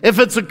 If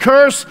it's a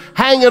curse,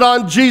 hang it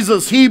on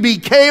Jesus. He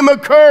became a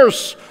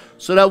curse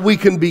so that we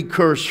can be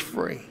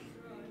curse-free.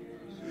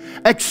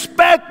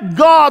 Expect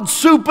God's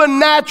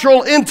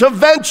supernatural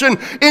intervention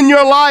in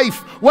your life,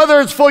 whether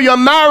it's for your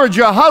marriage,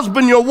 your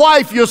husband, your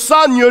wife, your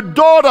son, your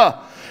daughter.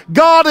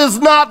 God is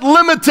not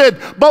limited,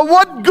 but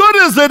what good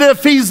is it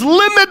if He's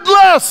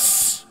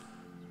limitless?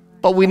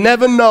 But we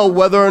never know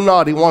whether or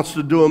not He wants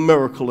to do a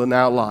miracle in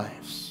our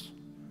lives.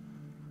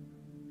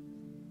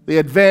 The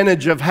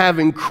advantage of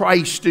having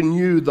Christ in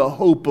you, the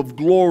hope of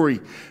glory,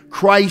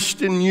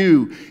 Christ in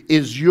you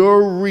is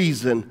your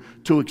reason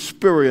to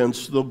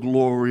experience the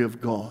glory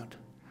of God.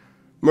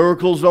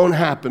 Miracles don't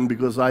happen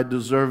because I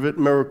deserve it.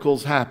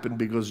 Miracles happen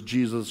because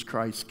Jesus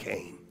Christ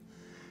came.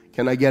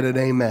 Can I get an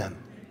amen?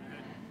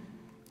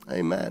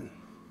 Amen.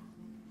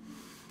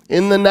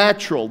 In the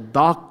natural,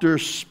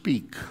 doctors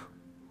speak,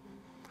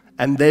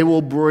 and they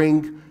will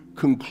bring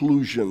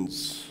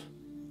conclusions.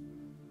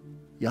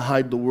 You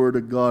hide the Word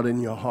of God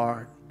in your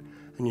heart,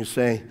 and you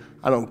say,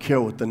 I don't care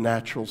what the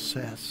natural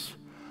says.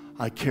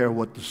 I care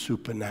what the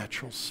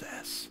supernatural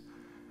says.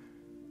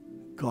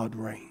 God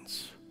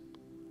reigns.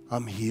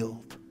 I'm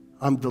healed.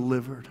 I'm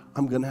delivered.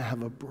 I'm going to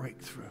have a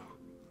breakthrough.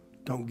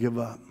 Don't give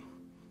up.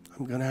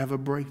 I'm going to have a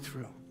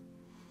breakthrough.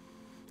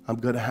 I'm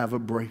going to have a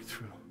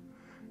breakthrough.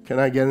 Can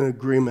I get an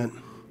agreement?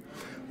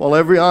 While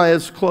every eye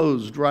is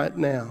closed right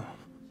now,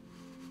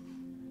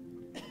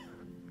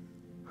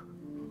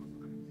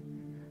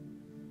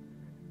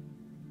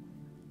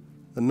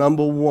 the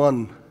number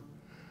one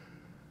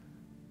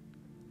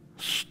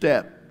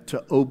step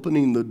to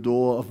opening the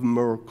door of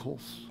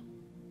miracles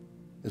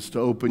is to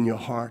open your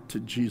heart to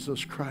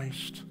Jesus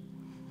Christ.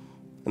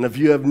 And if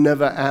you have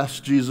never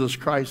asked Jesus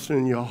Christ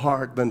in your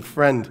heart, then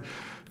friend,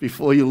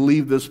 before you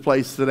leave this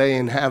place today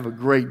and have a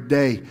great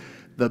day,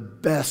 the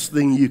best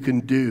thing you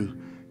can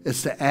do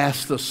is to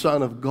ask the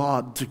Son of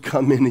God to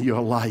come into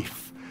your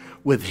life.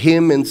 With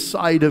Him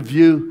inside of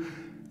you,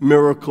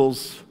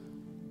 miracles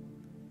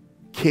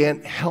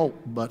can't help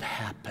but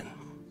happen.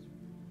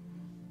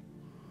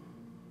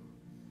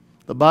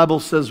 The Bible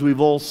says we've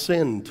all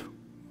sinned.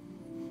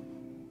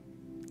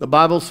 The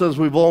Bible says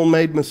we've all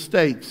made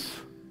mistakes.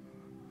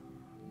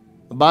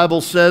 The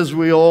Bible says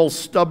we're all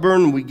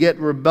stubborn, we get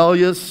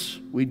rebellious,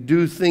 we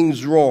do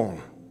things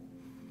wrong.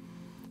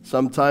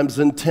 Sometimes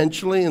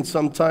intentionally and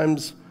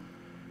sometimes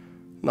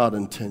not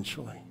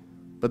intentionally.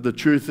 But the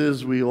truth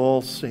is we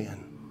all sin.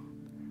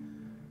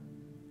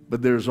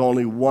 But there's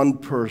only one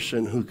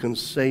person who can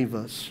save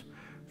us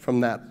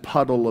from that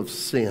puddle of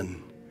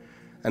sin,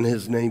 and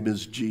His name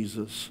is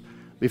Jesus.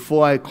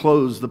 Before I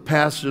close, the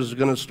pastors are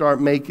going to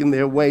start making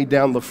their way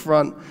down the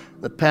front.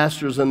 The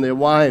pastors and their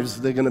wives,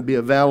 they're going to be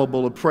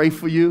available to pray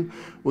for you.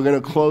 We're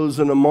going to close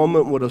in a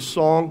moment with a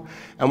song,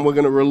 and we're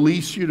going to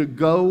release you to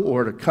go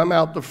or to come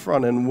out the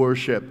front and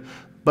worship.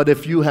 But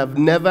if you have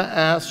never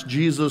asked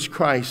Jesus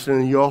Christ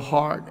in your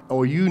heart,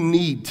 or you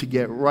need to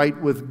get right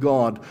with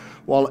God,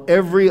 while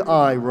every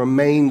eye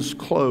remains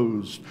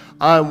closed,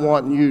 I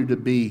want you to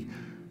be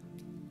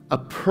a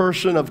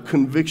person of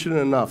conviction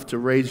enough to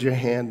raise your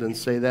hand and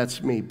say,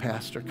 that's me,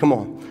 Pastor. Come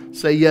on.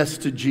 Say yes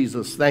to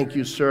Jesus. Thank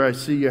you, sir. I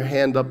see your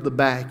hand up the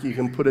back. You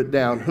can put it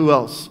down. Who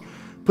else?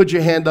 Put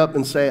your hand up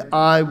and say,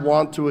 I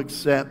want to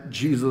accept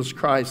Jesus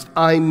Christ.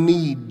 I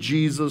need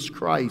Jesus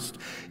Christ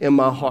in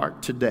my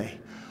heart today.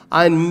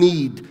 I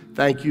need,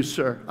 thank you,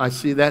 sir. I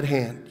see that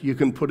hand. You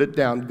can put it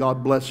down.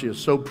 God bless you.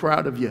 So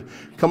proud of you.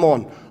 Come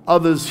on.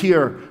 Others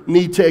here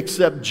need to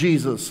accept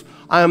Jesus.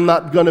 I am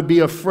not going to be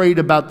afraid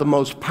about the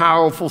most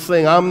powerful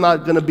thing. I'm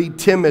not going to be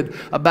timid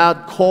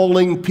about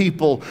calling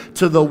people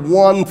to the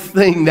one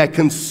thing that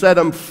can set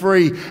them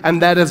free,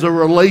 and that is a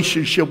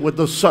relationship with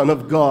the Son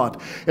of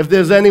God. If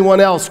there's anyone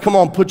else, come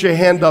on, put your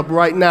hand up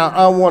right now.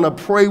 I want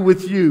to pray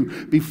with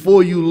you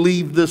before you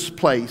leave this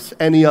place.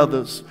 Any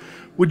others?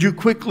 Would you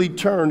quickly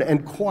turn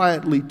and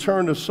quietly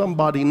turn to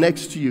somebody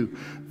next to you?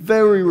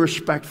 Very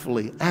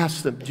respectfully,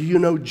 ask them, do you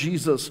know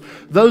Jesus?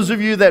 Those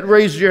of you that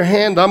raised your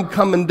hand, I'm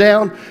coming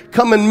down.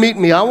 Come and meet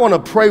me. I want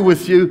to pray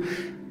with you.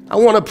 I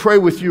want to pray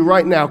with you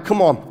right now. Come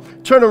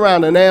on. Turn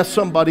around and ask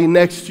somebody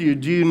next to you,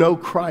 do you know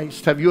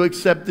Christ? Have you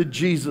accepted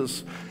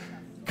Jesus?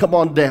 Come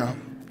on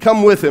down.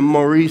 Come with him,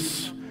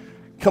 Maurice.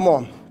 Come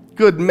on.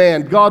 Good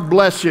man. God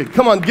bless you.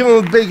 Come on, give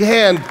him a big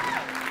hand.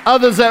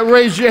 Others that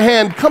raise your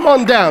hand, come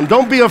on down.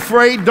 Don't be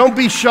afraid. Don't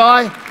be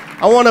shy.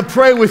 I want to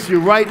pray with you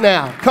right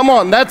now. Come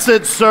on, that's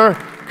it, sir.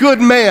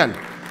 Good man.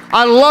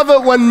 I love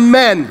it when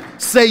men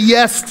say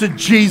yes to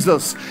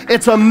Jesus.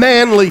 It's a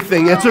manly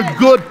thing. It's a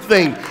good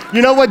thing.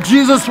 You know what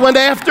Jesus went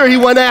after? He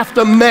went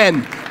after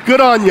men.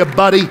 Good on you,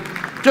 buddy.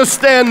 Just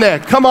stand there.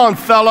 Come on,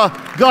 fella.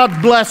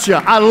 God bless you.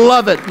 I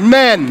love it.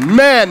 Men,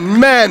 men,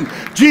 men.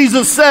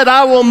 Jesus said,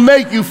 I will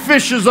make you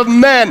fishers of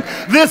men.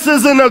 This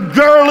isn't a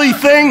girly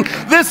thing.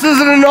 This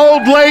isn't an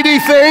old lady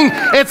thing.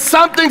 It's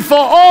something for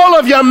all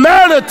of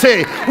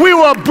humanity. We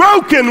were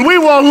broken. We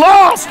were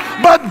lost.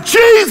 But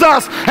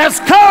Jesus has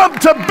come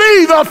to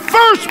be the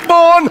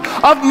firstborn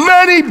of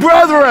many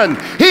brethren.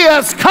 He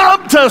has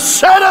come to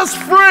set us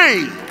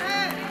free.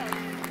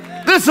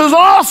 This is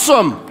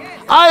awesome.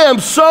 I am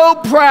so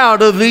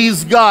proud of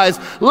these guys.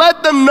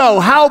 Let them know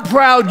how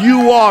proud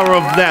you are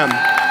of them.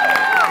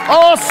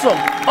 Awesome,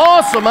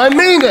 awesome, I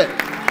mean it.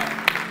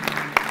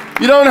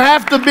 You don't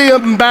have to be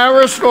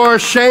embarrassed or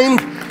ashamed.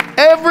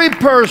 Every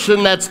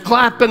person that's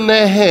clapping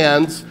their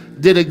hands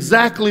did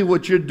exactly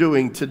what you're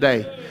doing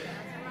today.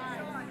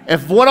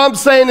 If what I'm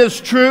saying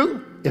is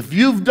true, if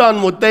you've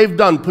done what they've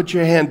done, put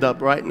your hand up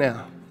right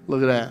now.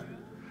 Look at that.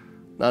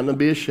 Nothing to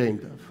be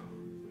ashamed of.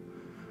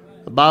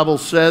 The Bible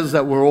says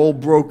that we're all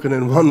broken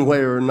in one way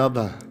or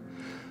another,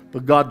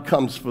 but God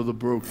comes for the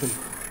broken.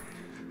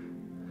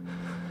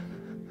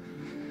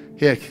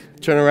 Here,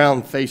 turn around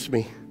and face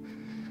me.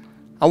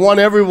 I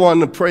want everyone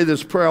to pray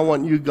this prayer. I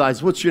want you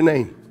guys. What's your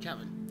name?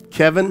 Kevin.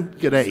 Kevin?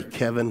 G'day,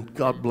 Kevin.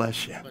 God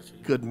bless you.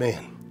 Good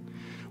man.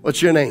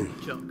 What's your name?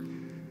 Chuck.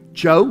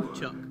 Joe?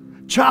 Chuck.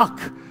 Chuck.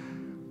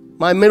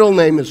 My middle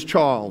name is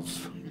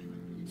Charles.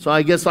 So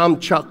I guess I'm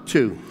Chuck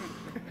too.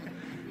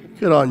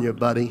 Good on you,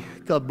 buddy.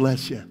 God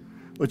bless you.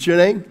 What's your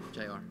name?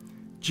 JR.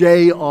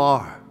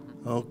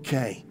 JR.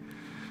 Okay.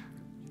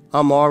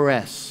 I'm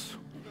RS.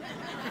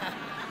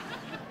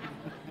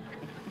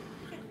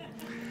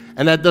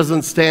 And that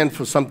doesn't stand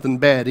for something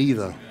bad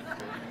either.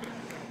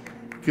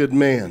 Good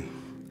man.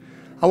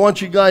 I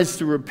want you guys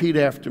to repeat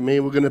after me.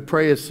 We're going to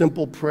pray a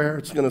simple prayer.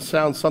 It's going to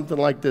sound something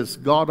like this.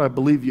 God, I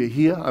believe you're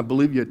here. I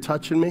believe you're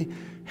touching me.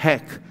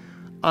 Heck,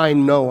 I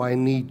know I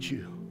need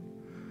you.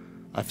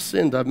 I've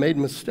sinned. I've made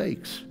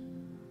mistakes.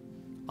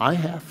 I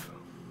have.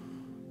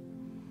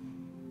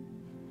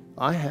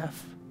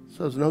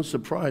 So it's no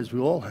surprise. We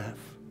all have.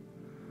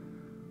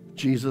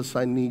 Jesus,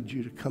 I need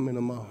you to come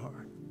into my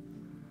heart.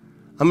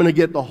 I'm going to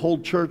get the whole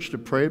church to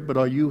pray it, but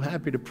are you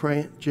happy to pray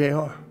it, JR?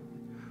 Are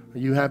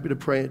you happy to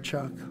pray it,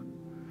 Chuck?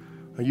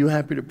 Are you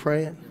happy to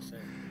pray it? Yes, sir.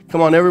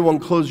 Come on, everyone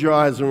close your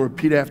eyes and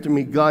repeat after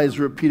me. Guys,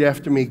 repeat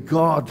after me.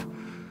 God,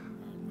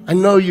 I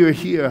know you're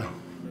here.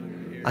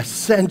 I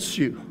sense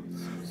you.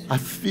 I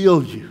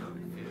feel you.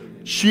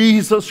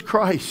 Jesus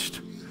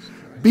Christ,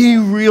 be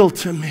real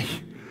to me.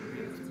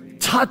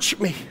 Touch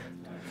me.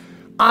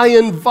 I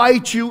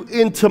invite you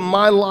into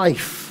my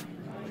life.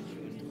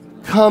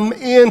 Come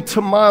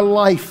into my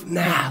life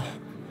now.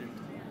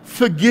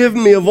 Forgive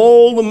me of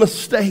all the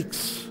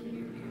mistakes.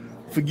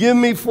 Forgive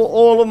me for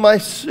all of my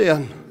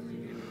sin.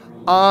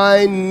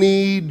 I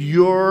need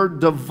your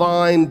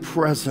divine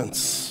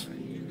presence.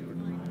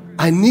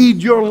 I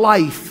need your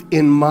life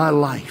in my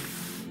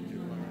life.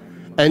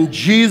 And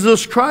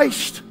Jesus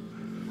Christ,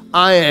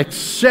 I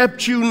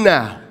accept you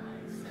now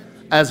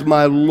as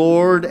my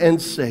Lord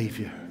and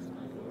Savior.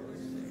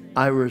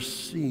 I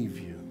receive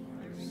you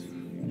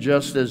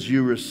just as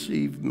you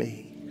received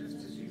me.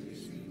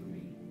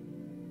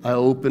 I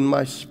open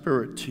my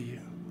spirit to you.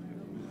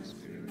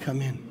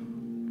 Come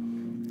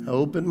in. I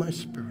open my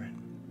spirit.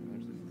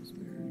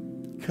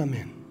 Come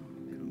in.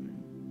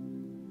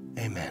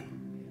 Amen.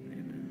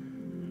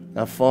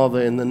 Now,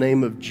 Father, in the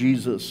name of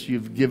Jesus,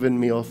 you've given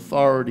me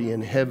authority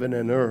in heaven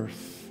and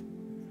earth.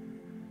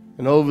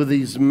 And over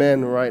these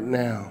men right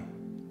now,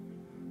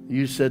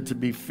 you said to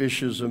be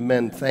fishers of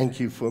men.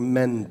 Thank you for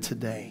men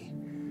today.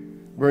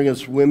 Bring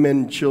us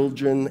women,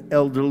 children,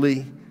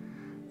 elderly.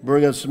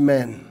 Bring us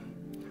men.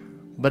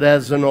 But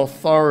as an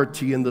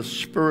authority in the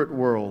spirit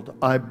world,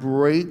 I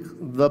break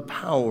the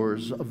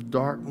powers of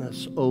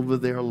darkness over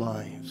their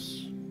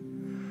lives.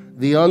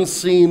 The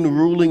unseen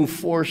ruling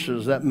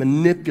forces that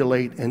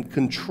manipulate and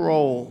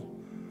control,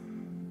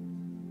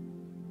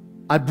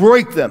 I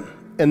break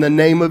them in the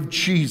name of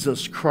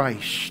Jesus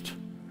Christ.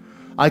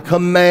 I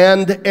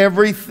command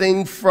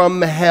everything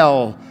from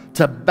hell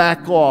to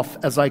back off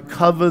as I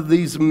cover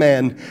these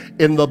men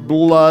in the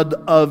blood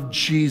of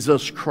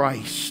Jesus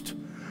Christ.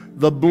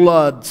 The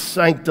blood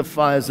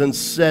sanctifies and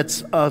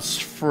sets us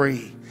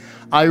free.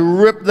 I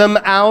rip them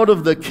out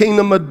of the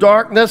kingdom of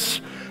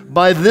darkness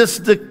by this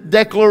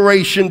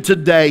declaration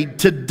today.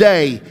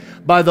 Today,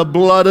 by the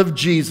blood of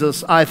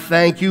Jesus, I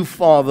thank you,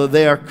 Father.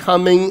 They are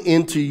coming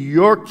into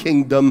your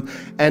kingdom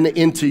and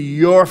into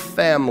your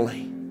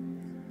family.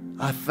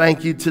 I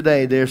thank you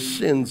today. Their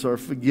sins are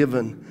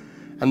forgiven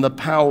and the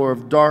power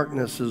of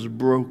darkness is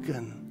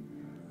broken.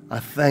 I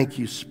thank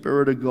you,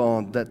 Spirit of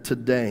God, that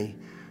today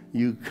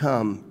you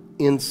come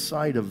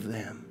inside of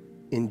them.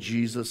 In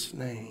Jesus'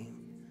 name.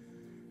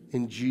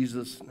 In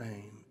Jesus'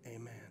 name.